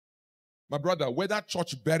My brother, whether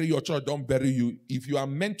church bury you or church don't bury you, if you are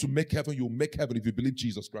meant to make heaven, you'll make heaven if you believe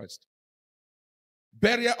Jesus Christ.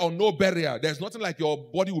 Burial or no burial, there's nothing like your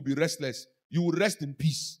body will be restless. You will rest in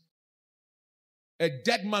peace. A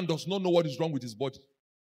dead man does not know what is wrong with his body.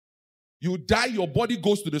 You die, your body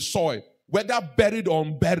goes to the soil, whether buried or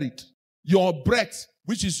unburied. Your breath,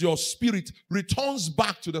 which is your spirit, returns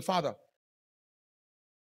back to the Father.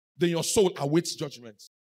 Then your soul awaits judgment.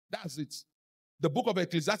 That's it. The book of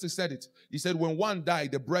Ecclesiastes said it. He said, when one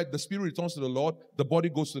died, the spirit returns to the Lord, the body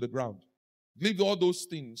goes to the ground. Leave all those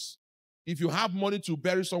things. If you have money to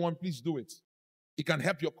bury someone, please do it. It can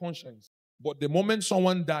help your conscience. But the moment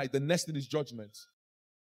someone dies, the next thing is judgment.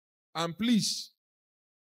 And please,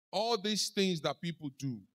 all these things that people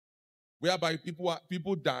do, whereby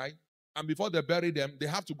people die, and before they bury them, they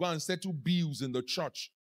have to go and settle bills in the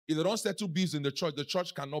church. If they don't settle bills in the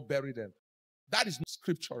church cannot bury them. That is not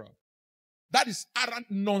scriptural. That is arrant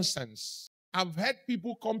nonsense. I've heard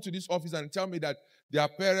people come to this office and tell me that their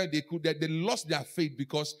parents, they lost their faith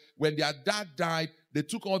because when their dad died, they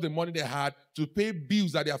took all the money they had to pay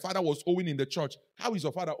bills that their father was owing in the church. How is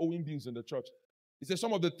your father owing bills in the church? He said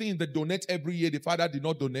some of the things they donate every year, the father did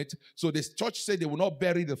not donate. So the church said they will not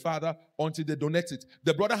bury the father until they donate it.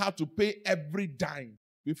 The brother had to pay every dime.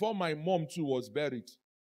 Before my mom too was buried,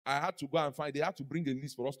 I had to go and they had to bring a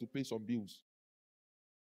list for us to pay some bills.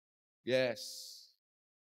 Yes.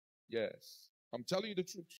 Yes. I'm telling you the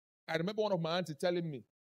truth. I remember one of my aunties telling me,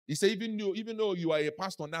 he said, even though you are a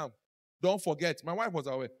pastor now, don't forget. My wife was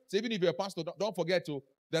aware. So even if you're a pastor, don't forget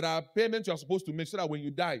there are payments you are supposed to make so that when you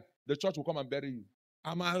die, the church will come and bury you.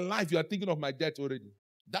 I'm alive. You are thinking of my death already.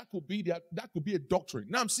 That could be a doctrine.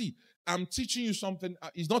 Now, I'm teaching you something.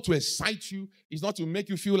 It's not to excite you. It's not to make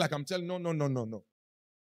you feel like I'm telling you. No.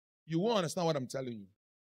 You won't understand what I'm telling you.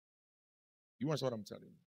 You won't understand what I'm telling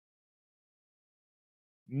you.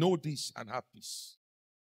 Know this and have peace.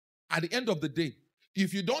 At the end of the day,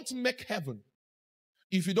 if you don't make heaven,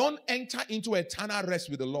 if you don't enter into eternal rest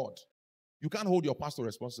with the Lord, you can't hold your pastor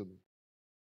responsible.